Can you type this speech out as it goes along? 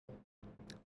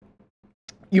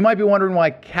You might be wondering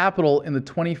why Capital in the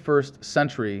 21st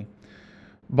Century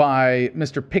by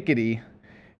Mr. Piketty,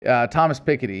 Thomas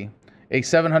Piketty, a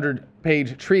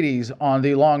 700-page treatise on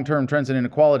the long-term trends in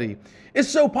inequality, is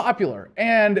so popular.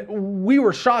 And we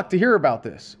were shocked to hear about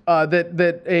this,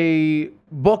 that a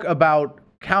book about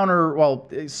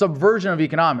subversion of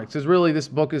economics is really, this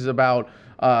book is about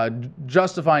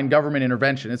justifying government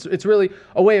intervention. It's really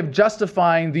a way of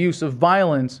justifying the use of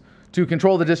violence to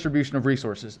control the distribution of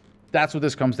resources. That's what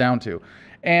this comes down to.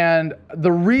 And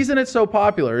the reason it's so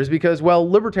popular is because, well,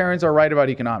 libertarians are right about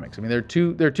economics. I mean,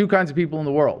 there are two kinds of people in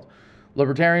the world: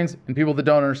 libertarians and people that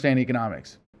don't understand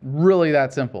economics. Really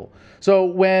that simple. So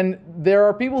when there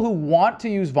are people who want to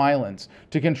use violence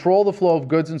to control the flow of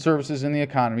goods and services in the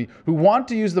economy, who want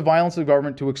to use the violence of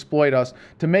government to exploit us,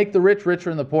 to make the rich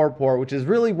richer and the poor poor, which is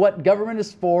really what government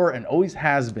is for and always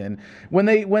has been,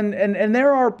 and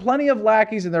there are plenty of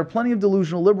lackeys and there are plenty of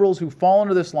delusional liberals who fall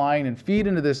into this line and feed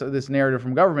into this narrative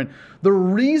from government. The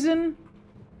reason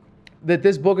that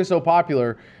this book is so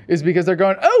popular is because they're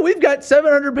going, oh, we've got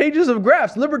 700 pages of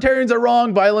graphs. Libertarians are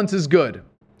wrong. Violence is good.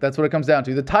 That's what it comes down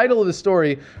to. The title of the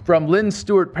story from Lynn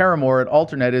Stewart Paramore at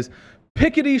Alternet is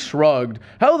Piketty Shrugged: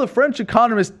 How the French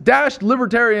Economist Dashed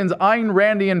Libertarians' Ayn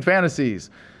Randian Fantasies.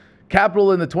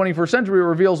 Capital in the 21st Century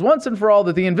reveals once and for all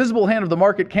that the invisible hand of the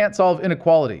market can't solve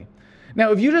inequality.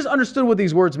 Now, if you just understood what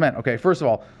these words meant, okay, first of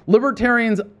all,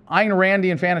 libertarians' Ayn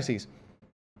Randian fantasies.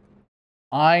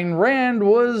 Ayn Rand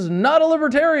was not a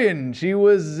libertarian. She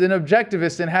was an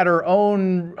objectivist and had her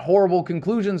own horrible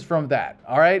conclusions from that,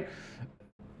 all right?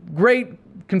 Great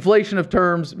conflation of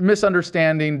terms,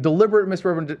 misunderstanding, deliberate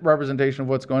misrepresentation of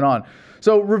what's going on.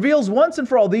 So reveals once and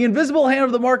for all, the invisible hand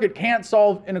of the market can't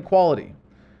solve inequality.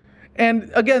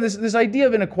 And again, this idea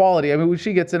of inequality, I mean,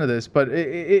 she gets into this, but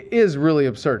it is really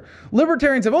absurd.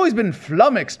 Libertarians have always been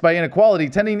flummoxed by inequality,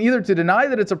 tending either to deny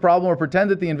that it's a problem or pretend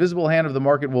that the invisible hand of the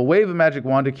market will wave a magic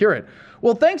wand to cure it.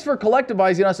 Well, thanks for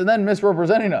collectivizing us and then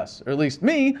misrepresenting us, or at least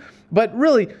me, but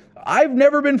really, I've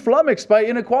never been flummoxed by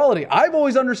inequality. I've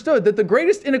always understood that the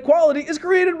greatest inequality is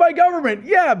created by government.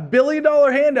 Yeah,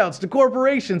 billion-dollar handouts to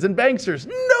corporations and banksters.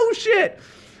 No shit.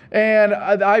 And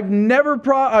I've never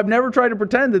tried to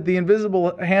pretend that the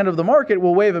invisible hand of the market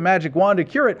will wave a magic wand to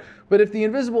cure it. But if the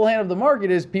invisible hand of the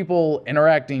market is people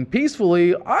interacting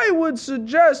peacefully, I would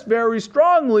suggest very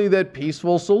strongly that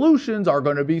peaceful solutions are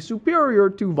going to be superior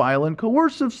to violent,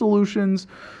 coercive solutions.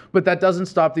 But that doesn't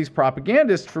stop these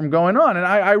propagandists from going on. And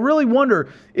I really wonder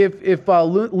if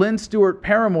Lynn Stewart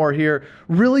Paramore here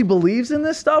really believes in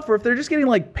this stuff, or if they're just getting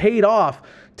like paid off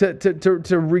to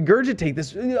regurgitate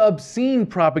this obscene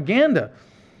propaganda.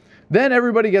 Then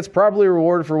everybody gets properly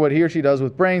rewarded for what he or she does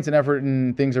with brains and effort,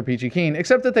 and things are peachy keen,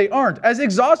 except that they aren't, as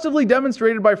exhaustively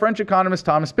demonstrated by French economist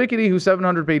Thomas Piketty, whose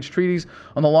 700-page treatise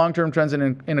on the long-term trends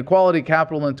in inequality,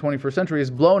 capital in the 21st century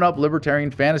has blown up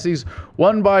libertarian fantasies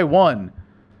one by one.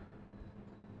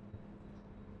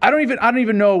 I don't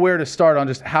even know where to start on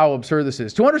just how absurd this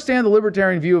is. To understand the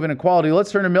libertarian view of inequality,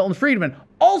 let's turn to Milton Friedman,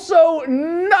 also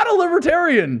not a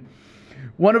libertarian,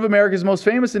 one of America's most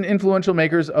famous and influential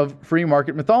makers of free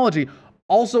market mythology,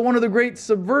 also one of the great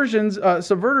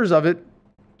subverters of it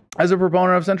as a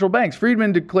proponent of central banks.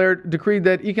 Friedman decreed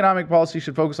that economic policy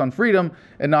should focus on freedom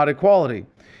and not equality.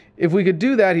 If we could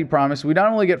do that, he promised, we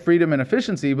not only get freedom and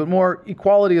efficiency, but more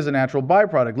equality as a natural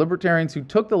byproduct. Libertarians who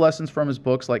took the lessons from his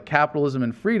books like Capitalism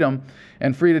and Freedom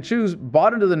and Free to Choose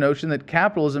bought into the notion that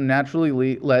capitalism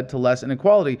naturally led to less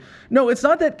inequality. No, it's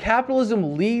not that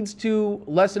capitalism leads to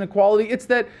less inequality. It's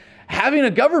that having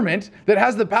a government that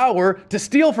has the power to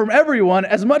steal from everyone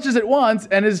as much as it wants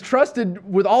and is trusted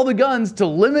with all the guns to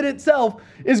limit itself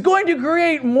is going to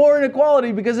create more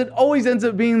inequality, because it always ends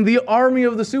up being the army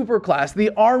of the superclass, the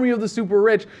army of the super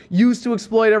rich used to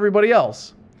exploit everybody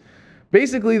else.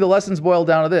 Basically, the lessons boil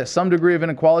down to this: some degree of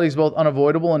inequality is both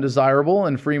unavoidable and desirable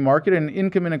in free market, and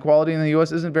income inequality in the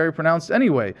U.S. isn't very pronounced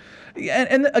anyway.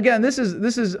 And again, this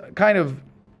is kind of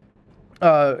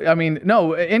income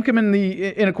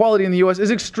inequality in the U.S.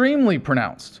 is extremely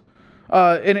pronounced.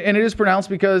 And it is pronounced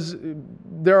because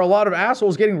there are a lot of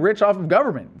assholes getting rich off of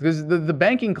government, because the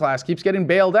banking class keeps getting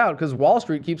bailed out, because Wall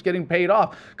Street keeps getting paid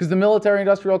off, because the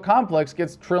military-industrial complex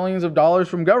gets trillions of dollars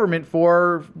from government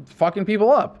for fucking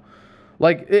people up.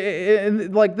 Like,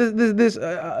 this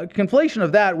conflation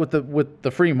of that with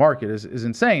the free market is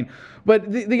insane.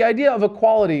 But the idea of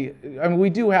equality, I mean, we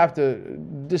do have to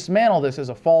dismantle this as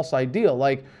a false ideal.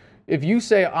 Like, if you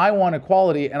say, I want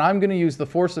equality and I'm going to use the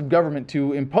force of government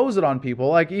to impose it on people,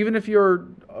 like, even if you're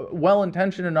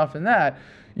well-intentioned enough in that,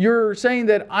 You're saying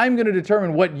that I'm going to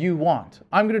determine what you want.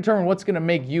 I'm going to determine what's going to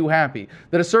make you happy.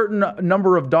 That a certain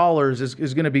number of dollars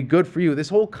is going to be good for you. This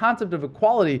whole concept of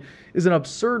equality is an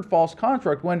absurd false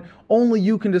construct when only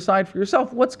you can decide for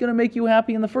yourself what's going to make you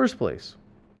happy in the first place.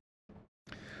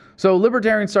 So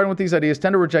libertarians, starting with these ideas,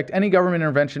 tend to reject any government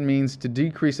intervention means to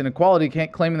decrease inequality,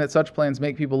 claiming that such plans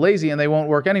make people lazy and they won't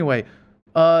work anyway.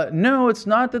 No, it's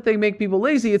not that they make people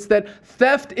lazy. It's that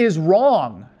theft is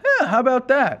wrong. How about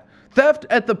that? Theft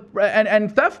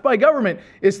and theft by government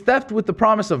is theft with the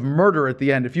promise of murder at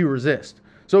the end if you resist.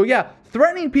 So yeah,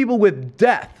 threatening people with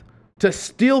death to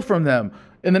steal from them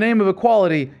in the name of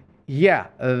equality, yeah,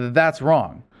 that's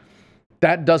wrong.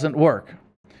 That doesn't work.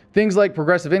 Things like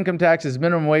progressive income taxes,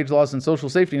 minimum wage laws, and social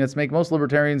safety nets make most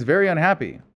libertarians very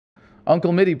unhappy.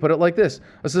 Uncle Mitty put it like this: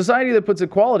 a society that puts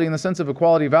equality in the sense of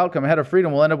equality of outcome ahead of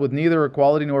freedom will end up with neither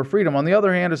equality nor freedom. On the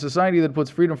other hand, a society that puts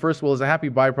freedom first will, as a happy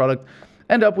byproduct,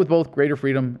 end up with both greater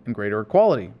freedom and greater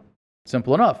equality.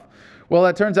 Simple enough. Well,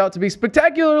 that turns out to be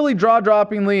spectacularly,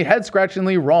 jaw-droppingly,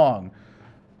 head-scratchingly wrong.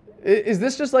 Is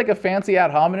this just like a fancy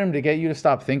ad hominem to get you to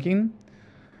stop thinking?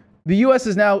 The U.S.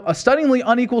 is now a stunningly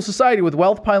unequal society with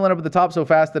wealth piling up at the top so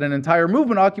fast that an entire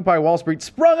movement, Occupy Wall Street,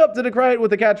 sprung up to decry it with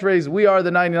the catchphrase, "We are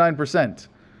the 99%.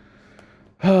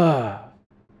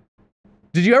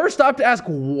 Did you ever stop to ask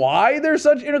why there's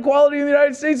such inequality in the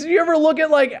United States? Did you ever look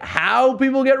at like how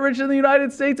people get rich in the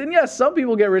United States? And yes, some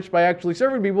people get rich by actually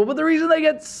serving people, but the reason they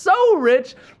get so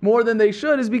rich more than they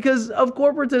should is because of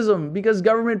corporatism, because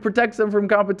government protects them from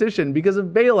competition, because of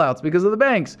bailouts, because of the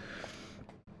banks.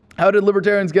 How did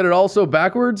libertarians get it all so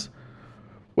backwards?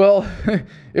 Well,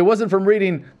 it wasn't from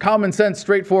reading common sense,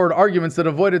 straightforward arguments that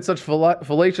avoided such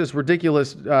fallacious,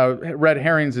 ridiculous red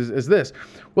herrings as this.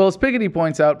 Well, as Piketty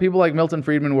points out, people like Milton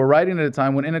Friedman were writing at a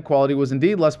time when inequality was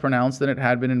indeed less pronounced than it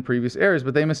had been in previous eras,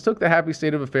 but they mistook the happy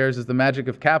state of affairs as the magic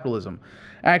of capitalism.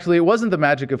 Actually, it wasn't the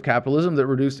magic of capitalism that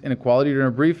reduced inequality during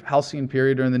a brief halcyon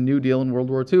period during the New Deal and World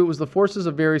War II. It was the forces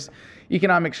of various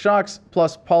economic shocks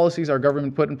plus policies our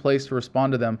government put in place to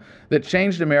respond to them that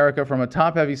changed America from a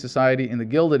top-heavy society in the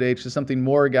Gilded Age to something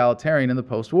more egalitarian in the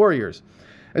post-war years.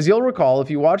 As you'll recall, if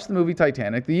you watched the movie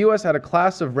Titanic, the U.S. had a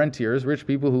class of rentiers, rich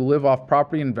people who live off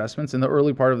property investments in the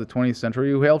early part of the 20th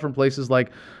century, who hail from places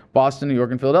like Boston, New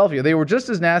York, and Philadelphia. They were just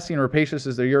as nasty and rapacious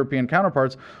as their European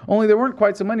counterparts, only there weren't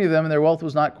quite so many of them and their wealth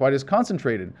was not quite as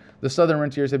concentrated. The southern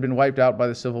rentiers had been wiped out by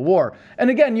the Civil War. And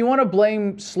again, you want to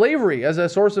blame slavery as a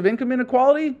source of income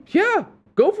inequality? Yeah,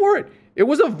 go for it. It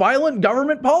was a violent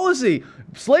government policy.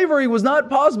 Slavery was not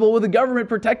possible with the government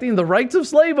protecting the rights of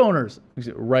slave owners.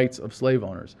 Rights of slave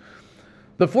owners.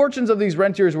 The fortunes of these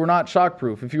rentiers were not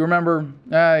shockproof. If you remember,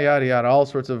 yada yada, all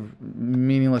sorts of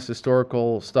meaningless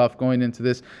historical stuff going into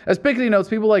this. As Piketty notes,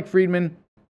 people like Friedman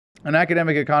and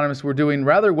academic economists were doing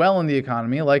rather well in the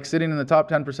economy, like sitting in the top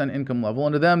 10% income level,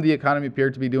 and to them the economy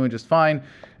appeared to be doing just fine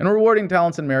and rewarding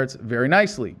talents and merits very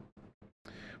nicely.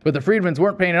 But the Friedmans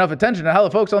weren't paying enough attention to how the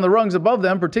folks on the rungs above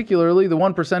them, particularly the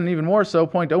 1% and even more so,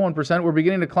 0.01%, were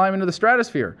beginning to climb into the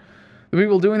stratosphere. The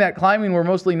people doing that climbing were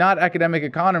mostly not academic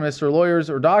economists or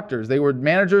lawyers or doctors. They were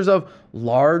managers of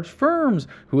large firms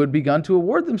who had begun to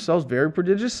award themselves very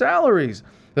prodigious salaries.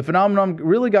 The phenomenon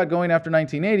really got going after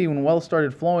 1980 when wealth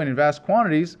started flowing in vast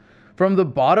quantities from the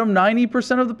bottom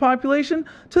 90% of the population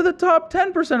to the top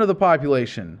 10% of the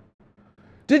population.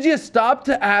 Did you stop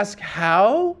to ask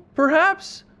how,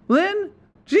 perhaps? Lynn?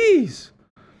 Jeez.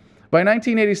 By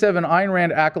 1987, Ayn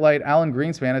Rand acolyte Alan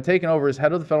Greenspan had taken over as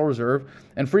head of the Federal Reserve,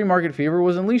 and free market fever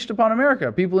was unleashed upon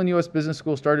America. People in U.S. business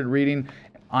schools started reading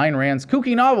Ayn Rand's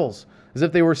kooky novels as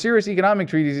if they were serious economic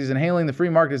treatises and hailing the free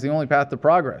market as the only path to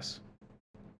progress.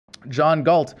 John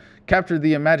Galt captured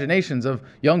the imaginations of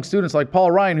young students like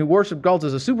Paul Ryan, who worshipped Galt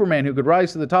as a Superman who could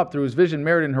rise to the top through his vision,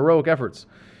 merit, and heroic efforts.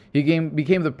 He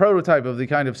became the prototype of the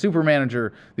kind of super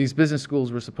manager these business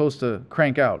schools were supposed to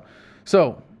crank out.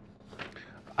 So,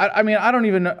 I mean, I don't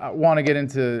even want to get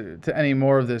into any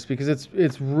more of this because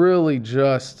it's really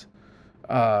just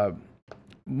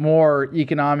more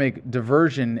economic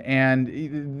diversion.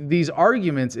 And these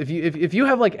arguments, if you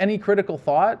have like any critical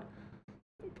thought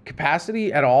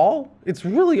capacity at all, it's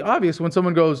really obvious when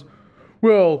someone goes,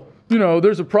 well, you know,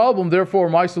 there's a problem, therefore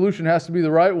my solution has to be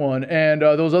the right one. And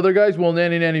those other guys, well,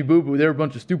 nanny boo-boo, they're a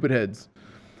bunch of stupid heads.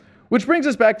 Which brings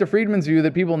us back to Friedman's view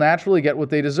that people naturally get what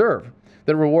they deserve,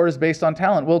 that reward is based on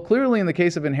talent. Well, clearly in the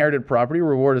case of inherited property,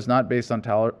 reward is not based on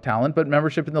talent, but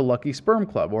membership in the Lucky Sperm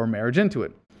Club or marriage into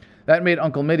it. That made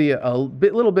Uncle Mitty a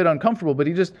little bit uncomfortable, but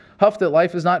he just huffed that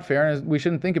life is not fair and we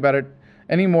shouldn't think about it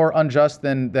any more unjust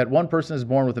than that one person is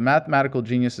born with a mathematical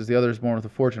genius as the other is born with a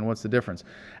fortune? What's the difference?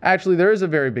 Actually, there is a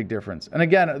very big difference. And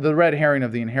again, the red herring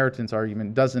of the inheritance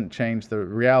argument doesn't change the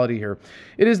reality here.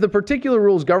 It is the particular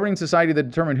rules governing society that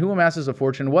determine who amasses a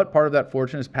fortune, what part of that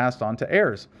fortune is passed on to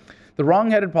heirs. The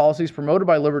wrong-headed policies promoted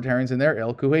by libertarians and their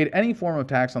ilk, who hate any form of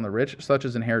tax on the rich, such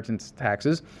as inheritance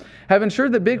taxes, have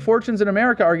ensured that big fortunes in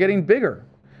America are getting bigger.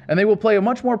 And they will play a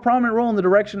much more prominent role in the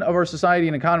direction of our society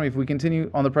and economy if we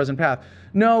continue on the present path.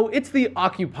 No, it's the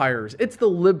occupiers, it's the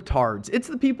libtards, it's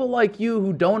the people like you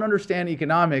who don't understand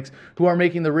economics who are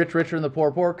making the rich richer and the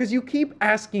poor poorer, because you keep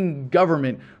asking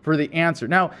government for the answer.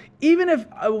 Now, even if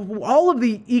all of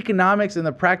the economics and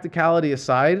the practicality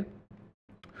aside,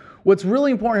 what's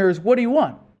really important here is, what do you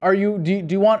want? Do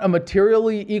you want a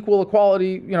materially equal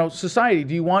equality, society?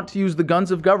 Do you want to use the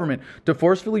guns of government to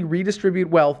forcefully redistribute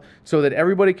wealth so that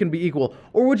everybody can be equal?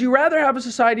 Or would you rather have a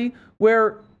society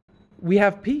where we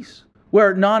have peace,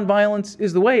 where nonviolence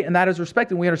is the way, and that is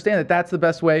respected, and we understand that that's the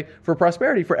best way for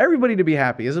prosperity, for everybody to be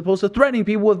happy, as opposed to threatening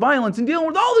people with violence and dealing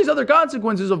with all these other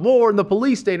consequences of war and the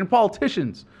police state and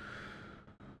politicians?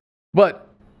 But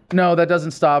no, that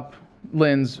doesn't stop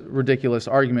Lynn's ridiculous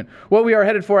argument. What we are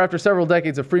headed for after several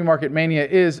decades of free market mania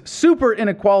is super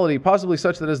inequality, possibly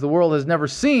such that as the world has never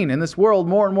seen. In this world,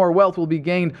 more and more wealth will be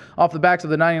gained off the backs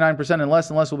of the 99%, and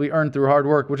less will be earned through hard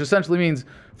work, which essentially means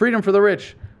freedom for the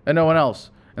rich and no one else.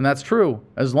 And that's true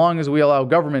as long as we allow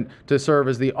government to serve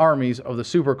as the armies of the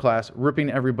superclass,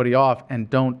 ripping everybody off, and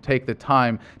don't take the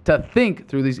time to think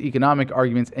through these economic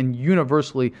arguments and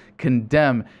universally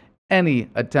condemn any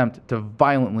attempt to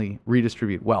violently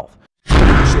redistribute wealth.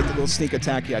 Appreciate the little sneak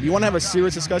attack you had. You want to have a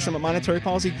serious discussion about monetary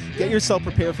policy? Get yourself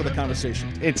prepared for the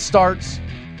conversation. It starts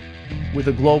with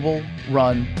a global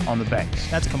run on the banks.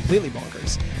 That's completely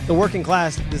bonkers. The working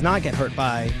class does not get hurt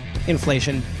by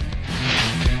inflation.